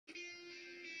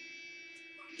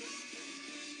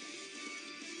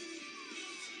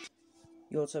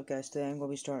Yo, what's up guys, today I'm going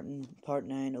to be starting part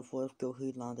 9 of what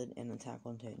Goku landed in Attack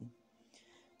on Titan.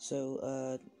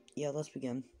 So, yeah, let's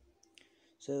begin.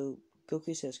 So,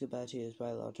 Goku says goodbye to his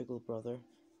biological brother,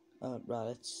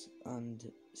 Raditz, and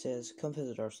says, come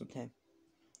visit Earth sometime.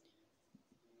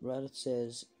 Raditz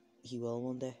says he will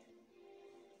one day.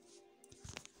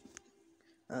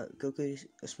 Goku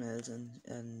smiles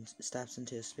and steps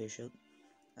into his spaceship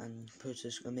and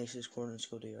makes his coordinates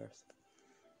go to Earth.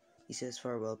 He says,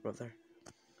 farewell, brother,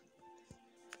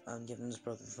 and giving his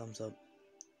brother the thumbs up.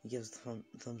 He gives the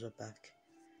thumbs up back.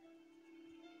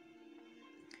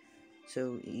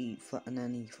 So and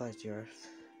then he flies to Earth.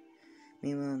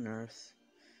 Meanwhile on Earth,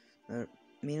 a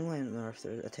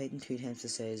Titan 2 times the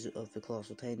size of the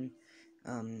Colossal Titan,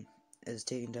 is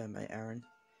taken down by Eren.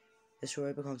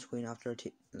 Destroyer becomes queen after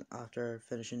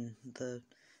finishing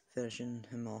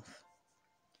him off.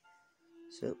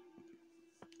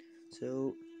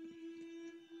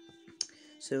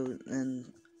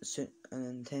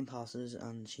 And time passes,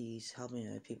 and she's helping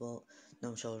out people,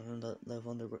 children that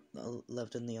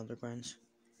lived in the undergrounds.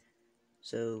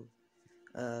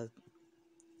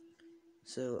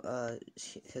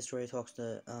 History talks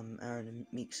to Eren and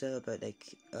Mikasa about do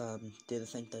they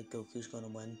think that Goku's gonna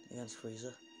win against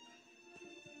Frieza?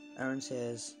 Eren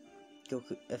says,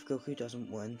 if Goku doesn't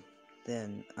win,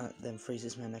 then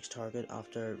Frieza's my next target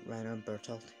after Reiner and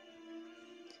Bertolt.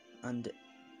 And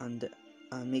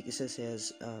Mikasa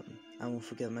says, I won't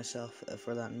forgive myself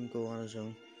for letting him go on his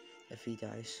own if he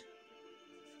dies.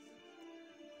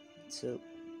 So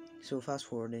fast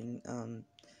forwarding,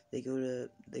 they go to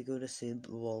see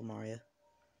the Wall Maria.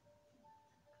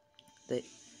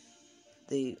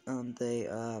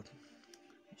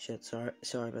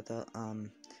 Sorry about that.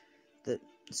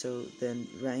 So then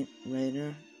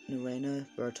Reiner,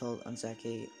 Bertolt, and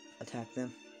Zeki attack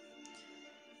them.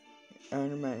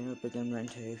 Eren and Reiner begin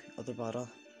round 2 of the battle.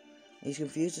 He's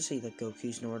confused to see that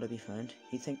Goku's nowhere to be found.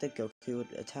 He'd think that Goku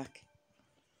would attack.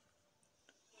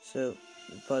 He is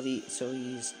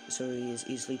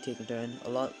easily taken down a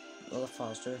lot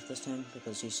faster this time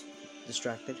because he's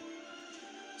distracted.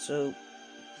 So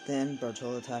then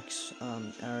Bertolt attacks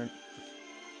Eren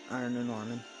and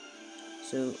Armin.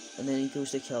 And then he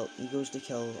goes to kill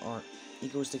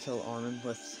Armin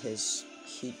with his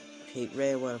heat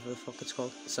ray, or whatever the fuck it's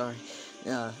called. Sorry.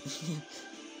 And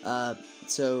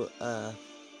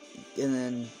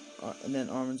then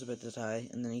Armin's about to die,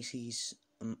 and then he sees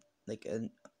an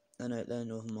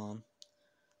outline of a mom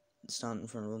standing in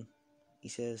front of him. He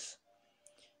says,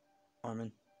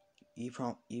 Armin, you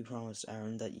promised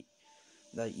Eren that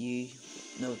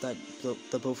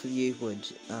the both of you would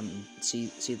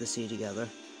see the sea together.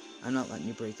 I'm not letting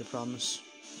you break the promise,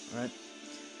 right?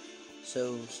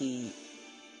 So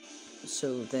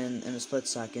then in a split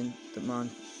second,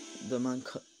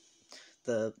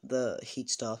 the heat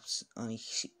stops, and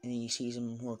he sees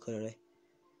him more clearly.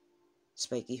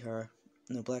 Spiky hair,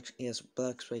 he has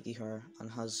black spiky hair,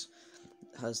 and has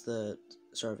the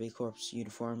Survey Corps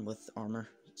uniform with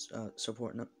armor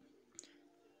supporting it.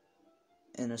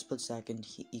 In a split second,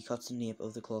 he cuts the nape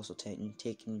of the Colossal Titan,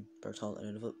 taking Bertolt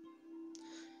out of it.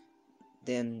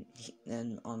 Then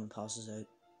Armin passes out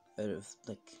of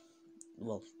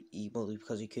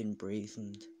because he couldn't breathe,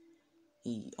 and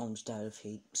he almost died of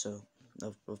heat,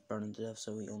 of burning to death.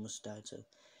 So he almost died. So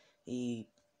he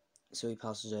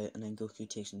passes out, and then Goku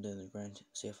takes him down to the ground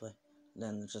safely.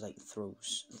 Then just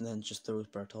throws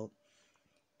Bertolt.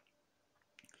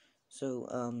 So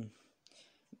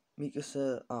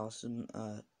Mikasa asks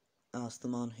the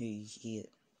man who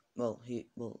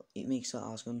Mikasa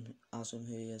asks him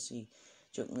who he is. He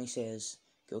jokingly says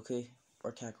Goku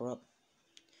or Kakarot,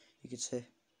 you could say.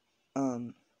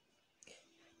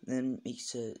 Then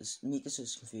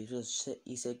Mikasa's confused.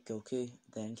 He said Goku,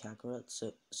 then Kakarot.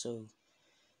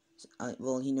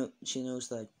 She knows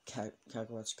that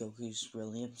Kakarot's Goku's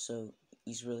real name, so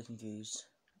he's really confused.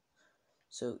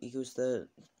 So he goes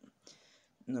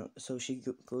she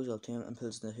goes up to him and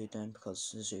pulls the hood down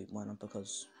because his hood went up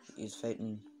because he's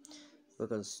fighting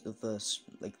because of the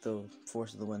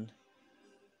force of the wind.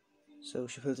 So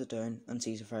she pulls it down and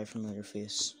sees a very familiar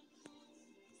face.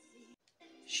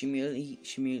 She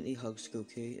immediately hugs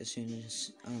Goku as soon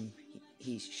as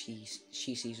she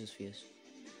sees his face.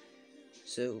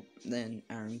 So then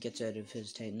Eren gets out of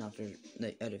his Titan after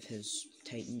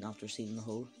seeing the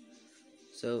hole.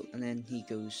 And then he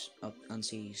goes up and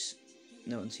sees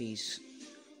Goku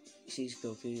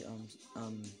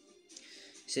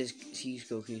sees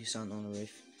Goku standing on the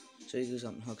roof. So he goes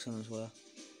up and hugs him as well.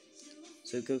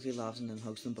 So Goku laughs and then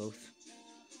hugs them both.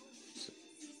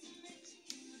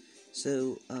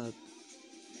 So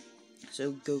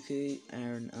So Goku,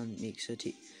 Aaron, and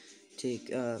Mikasa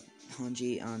take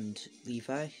Hanji and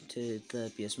Levi to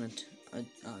the basement, and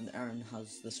Aaron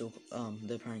has the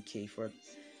apparent key for it.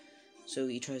 So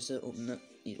he tries to open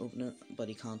it, but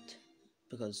he can't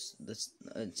because this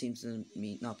it seems to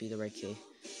not be the right key.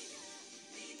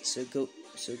 So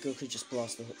Goku just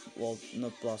not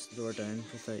blast the door down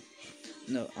without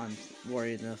I'm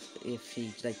worried enough if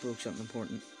he broke something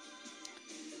important.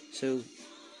 So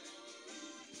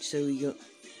you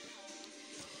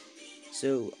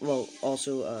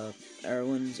also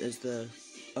Erwin's is the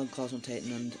Cosmic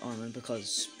Titan and Armin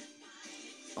because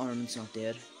Armin's not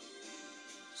dead.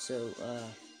 So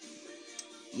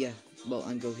yeah,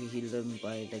 and Goku healed him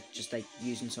by just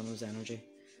using some of his energy.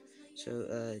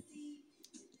 So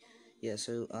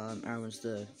Erwin's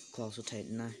the Colossal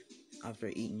Titan now after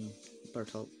eating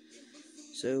Bertolt.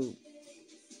 So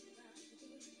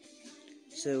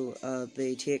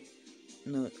they take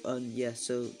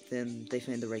so then they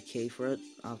find the right key for it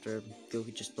after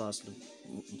Goku just blasted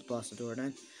the door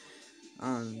down,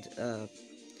 and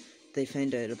they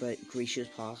find out about Grisha's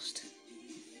past.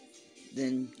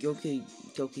 Then Goku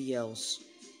yells,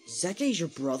 "Is that guy's your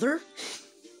brother?"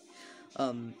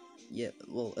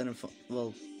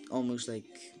 Almost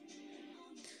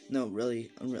no, really,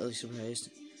 I'm really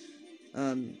surprised.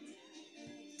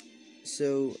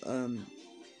 So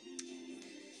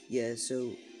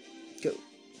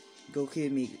Goku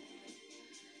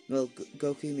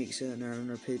makes an Aaron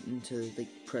are put into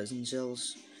prison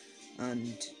cells,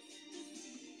 and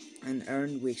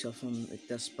Aaron wakes up from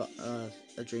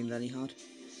a dream that he had.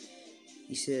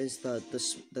 He says that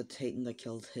the Titan that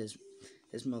killed his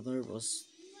mother was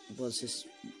his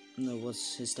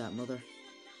stepmother.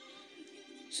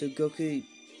 So Goku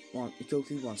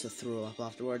wants to throw up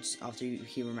afterwards after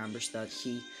he remembers that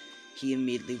he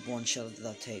immediately one-shotted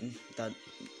that Titan that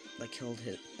killed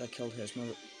his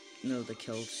mother. No, that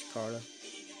killed Carla.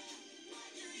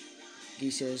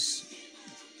 He says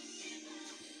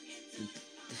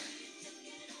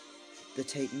the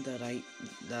Titan that I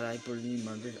brutally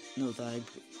murdered, that I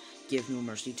gave no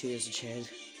mercy to as a child,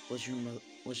 was your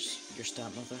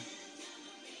stepmother.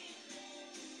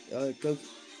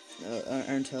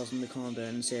 Aaron tells him to calm down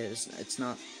and says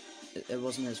it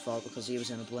wasn't his fault because he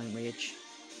was in a blind rage,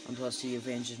 and plus he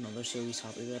avenged his mother, so he's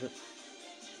happy about it.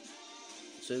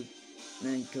 So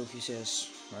then Goku says,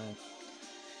 right.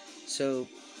 So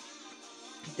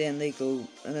then they go,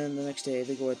 and then the next day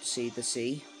they go out to see the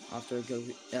sea after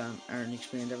Aaron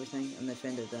explained everything, and they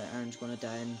find out that Aaron's going to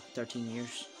die in 13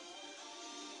 years.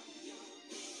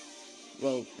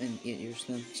 Well, in 8 years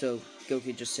then. So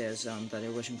Goku just says that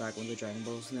they're wishing back one of the Dragon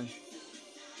Balls then.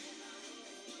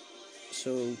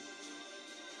 So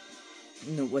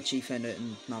what she found out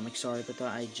in Namek, sorry about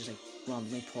that, I just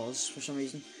randomly paused for some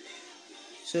reason.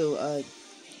 So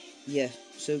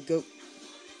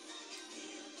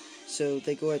so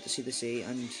they go out to see the sea,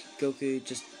 and Goku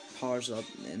just powers up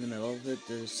in the middle of it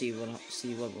to see what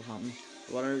will happen.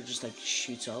 The water just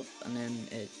shoots up, and then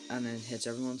it hits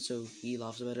everyone. So he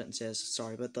laughs about it and says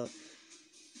sorry about that.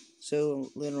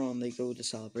 So later on, they go to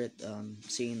celebrate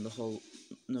seeing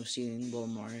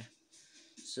Walmart.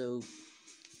 So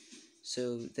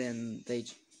then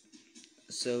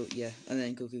and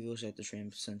then Goku goes out to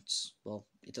train since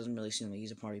it doesn't really seem like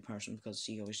he's a party person because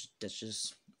he always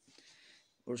ditches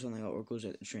or something or goes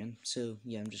out to train. So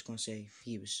yeah, I'm just gonna say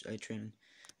he was out training.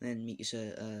 And then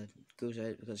Mikasa goes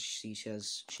out because she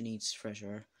says she needs fresh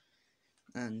air,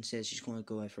 and says she's going to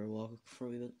go out for a walk for a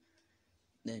wee bit.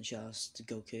 Then she asks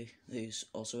Goku, who's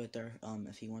also out there,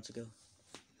 if he wants to go.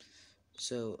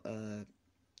 So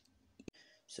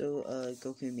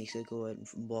Goku and Mikasa go out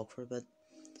and walk for a bit.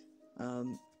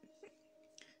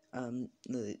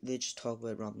 They just talk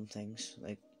about random things,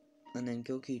 and then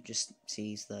Goku just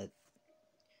sees that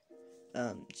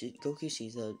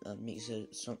Mikasa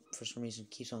for some reason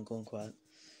keeps on going quiet,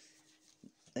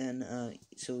 and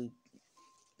so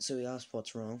he asks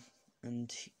what's wrong,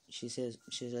 and she says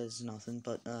nothing.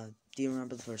 But do you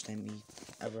remember the first time you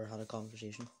ever had a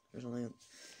conversation or something?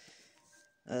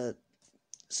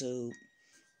 So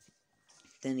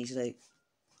then he's like,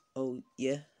 "Oh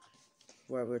yeah,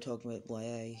 where we were talking about why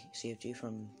I saved you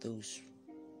from those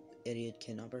idiot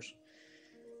kidnappers."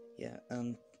 Yeah,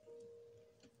 and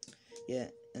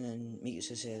then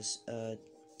Mikasa says,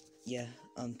 yeah,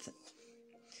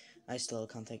 I still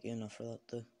can't thank you enough for that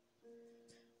though.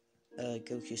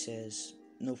 Goku says,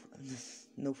 no,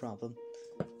 no problem,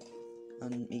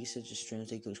 and Mikasa just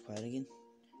strangely goes quiet again.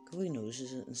 Goku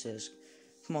notices it and says,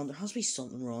 "Come on, there has to be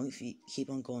something wrong if you keep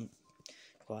on going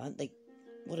quiet.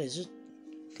 What is it?"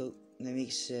 And then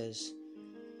Mikasa says,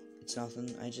 "It's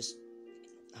nothing.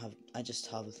 just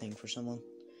have a thing for someone.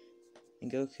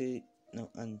 And Goku, no,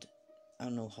 and I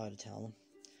don't know how to tell him.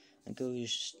 And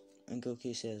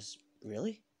Goku says,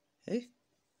 really? Who?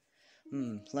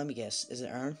 Let me guess. Is it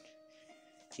Aaron?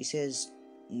 She says,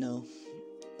 no.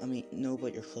 I mean, no,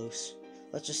 but you're close.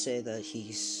 Let's just say that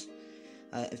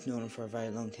I've known him for a very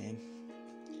long time.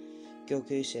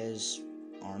 Goku says,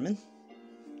 Armin?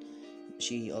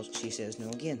 She says no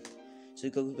again. So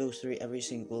Goku goes through every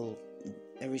single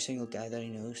guy that he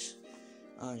knows.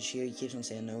 And she keeps on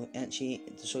saying no, and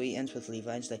so he ends with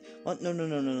Levi, and she's like, "What? No,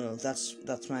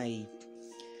 that's my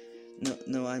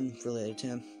no, I'm related to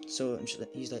him." So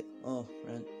he's like, "Oh,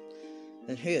 right.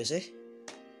 Then who is he?"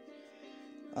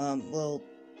 Well,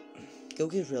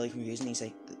 Goku's really confused, and he's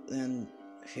like, "Then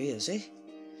who is he?"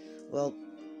 Well,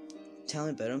 tell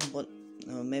me about him. What?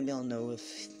 No, maybe I'll know if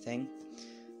thing.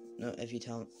 No, if you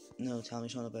tell me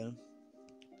something about him.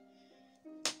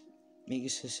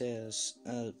 Mikasa says,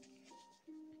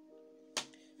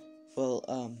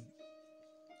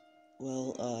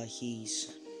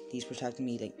 he's protected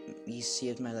me, like, he's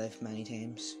saved my life many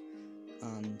times,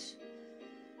 and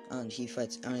he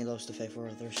fights, and he loves to fight for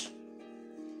others.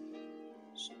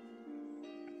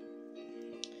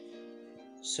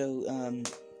 So,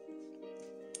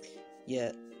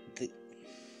 yeah,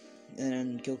 and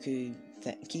then Goku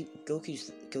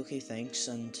thinks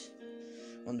and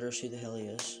wonders who the hell he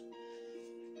is,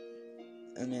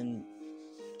 and then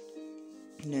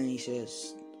he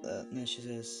says, then she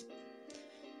says,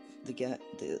 the guy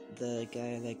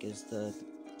I like is the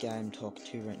guy I'm talking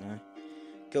to right now.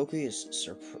 Goku is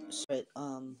surprised. Right,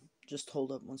 just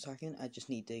hold up 1 second. I just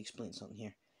need to explain something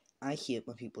here. I hate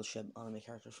when people ship anime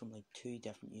characters from like 2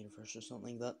 different universes or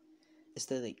something like that.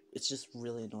 It's just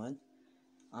really annoying.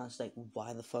 And it's like,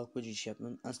 why the fuck would you ship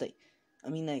them? And it's like, I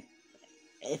mean, like,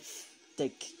 if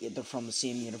like they're from the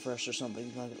same universe or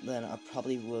something like that, then I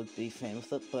probably would be fine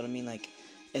with it. But I mean, like,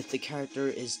 if the character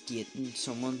is dating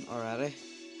someone already,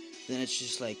 then it's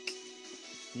just like,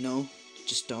 no,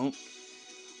 just don't.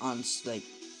 And it's like,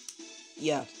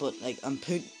 yeah, but like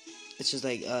it's just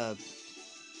like,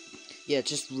 yeah, it's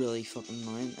just really fucking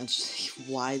annoying. And it's just like,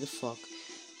 why the fuck?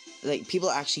 Like, people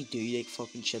actually do like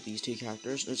fucking ship these 2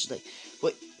 characters. And it's just like,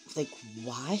 what? Like,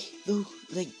 why though?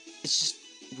 Like, it's just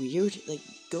weird. Like,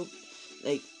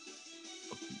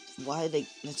 why? Like,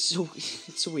 it's so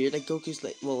weird. Like, Goku's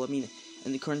like, well, I mean,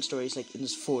 in the current story, he's like in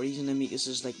his 40s, and then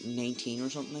Mika's like 19 or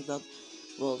something like that.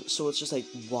 Well, so it's just like,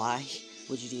 why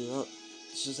would you do that?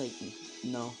 It's just like,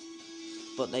 no.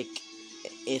 But like,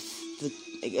 if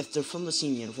they're from the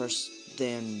same universe,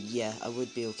 then yeah, I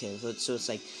would be okay with it. So it's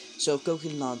like, so if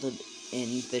Goku landed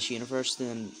in this universe,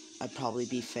 then I'd probably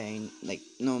be fine. Like,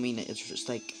 no, I mean, it's just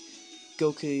like,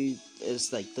 Goku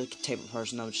is like the type of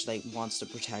person that just like wants to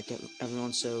protect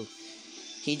everyone. So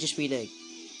he'd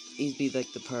be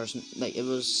like the person, like, it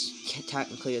was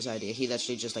technically his idea. He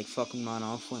literally just like fucking ran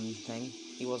off when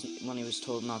he was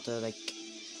told not to like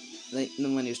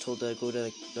when he was told to go to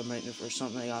like the mountain or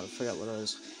something like that. I forget what it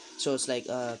was. So it's like,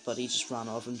 but he just ran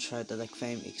off and tried to like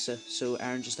find Mikasa. So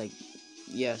Aaron just like,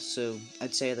 yeah. So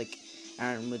I'd say like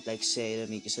Aaron would like say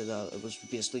to Mikasa that it was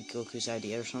basically Goku's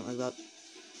idea or something like that.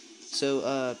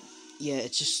 So yeah,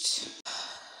 it's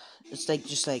like,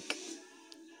 just like,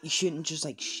 you shouldn't just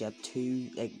like ship 2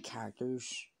 like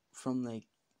characters from like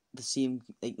the same,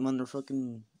 like,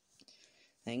 motherfucking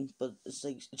thing. But it's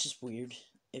like, it's just weird.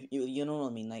 If you know what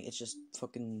I mean, like, it's just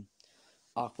fucking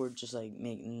awkward, just like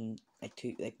making like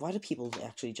 2, like, why do people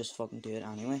actually just fucking do it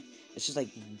anyway? It's just like,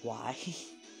 why?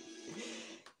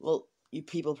 Well, you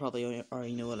people probably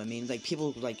already know what I mean. Like,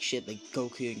 people like shit like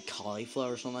Goku and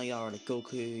Cauliflower or something like that, or like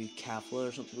Goku Kefla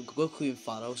or something. Goku and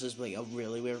Pharos is like a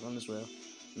really weird one as well.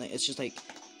 Like, it's just like,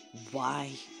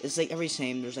 why? It's like every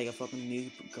time there's like a fucking new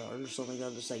girl or something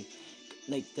like that, it's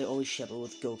like they always ship it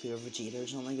with Goku or Vegeta or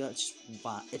something like that.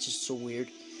 It's just so weird.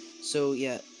 So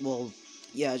yeah, well,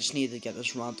 yeah, I just needed to get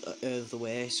this rant out of the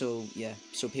way. So yeah,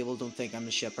 so people don't think I'm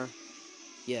a shipper.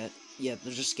 Yeah,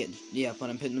 they're just getting, yeah, but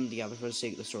I'm putting them together for the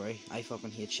sake of the story. I fucking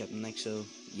hate shipping, like, so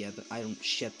yeah, I don't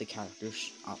ship the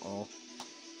characters at all.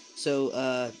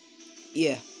 So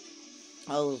yeah,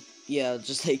 I'll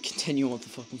just like continue on with the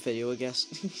fucking video, I guess.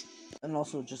 And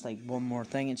also, just like one more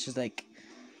thing, it's just like,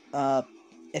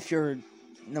 if you're,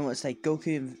 no, it's like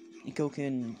Goku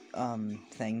and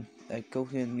thing, like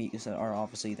Goku and Mikasa are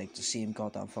obviously like the same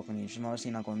goddamn fucking age. I'm obviously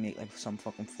not gonna make like some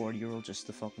fucking 40-year-old just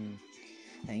the fucking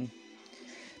thing.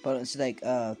 But it's like,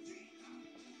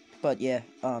 but yeah,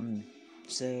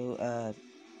 so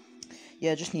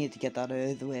yeah, I just needed to get that out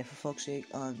of the way for fuck's sake,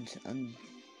 and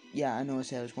yeah, I know I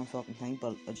said I was going to fucking thing,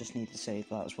 but I just need to say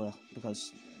that as well,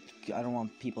 because I don't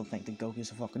want people to think that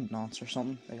Goku's a fucking nonce or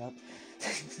something like that.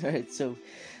 Alright, so,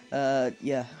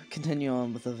 yeah, continue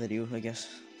on with the video, I guess.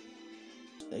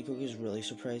 Goku's really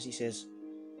surprised. He says,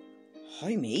 "How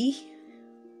me?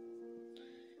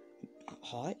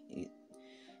 How?"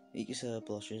 Mikasa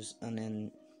blushes and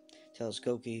then tells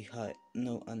Goku how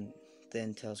no, and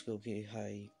then tells Goku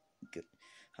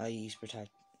how he's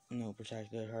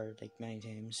protected her like many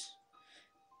times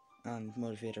and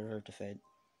motivated her to fight.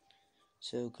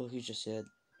 So Goku just said,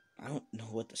 "I don't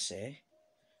know what to say.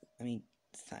 I mean,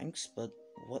 thanks, but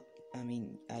what? I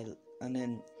mean, I." And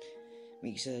then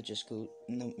Mikasa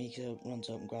runs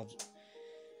up and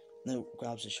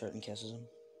grabs his shirt and kisses him.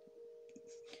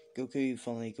 Goku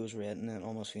finally goes red and then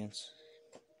almost faints.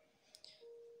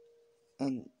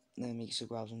 And then Mikasa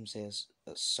grabs him and says,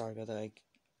 "Sorry about that.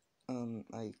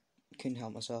 I couldn't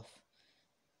help myself.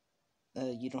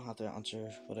 You don't have to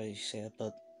answer what I said,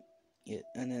 but yeah."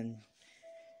 And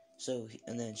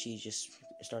then she just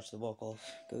starts to walk off.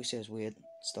 Goku says, "Wait,"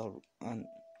 still, and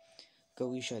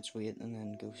Goku shouts, "Wait," and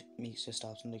then Mikasa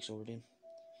stops and looks over to him.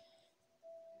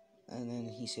 And then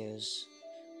he says,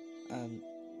 and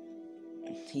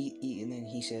then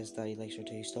he says that he likes her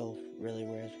too, still really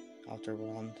red after what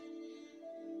happened.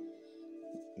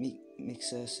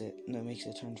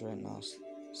 Mikasa turns around and asks,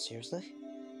 "Seriously?"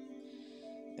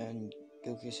 And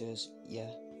Goku says,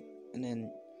 "Yeah." And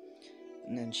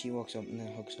then she walks up and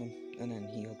then hugs him, and then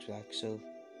he hugs back. So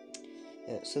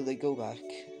yeah, so they go back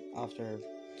after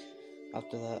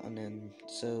that, and then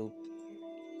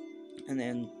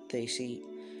they see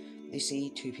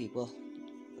two people,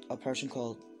 a person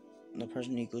who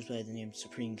goes by the name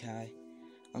Supreme Kai,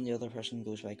 and the other person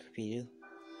goes by Crepedio.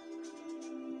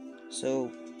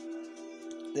 So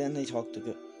then they talk to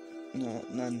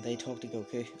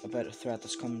Goku about a threat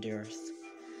that's coming to Earth.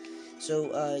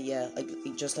 So yeah,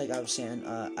 just like I was saying,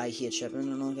 I hate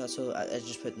shipping and all that, so I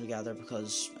just put them together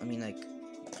because I mean like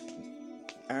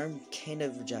Aaron kind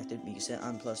of rejected Mikasa,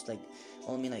 and plus like,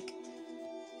 well, I mean like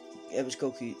it was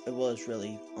Goku. It was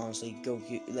really honestly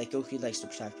Goku. Like Goku likes to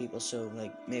protect people, so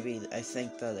like maybe I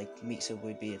think that like Mikasa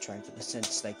would be attracted, but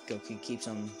since like Goku keeps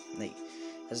on like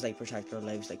has like protected our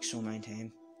lives like so many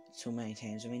times.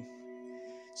 I mean,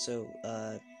 so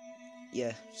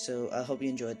yeah. So I hope you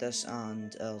enjoyed this,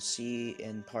 and I'll see you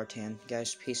in part 10,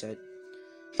 guys. Peace out.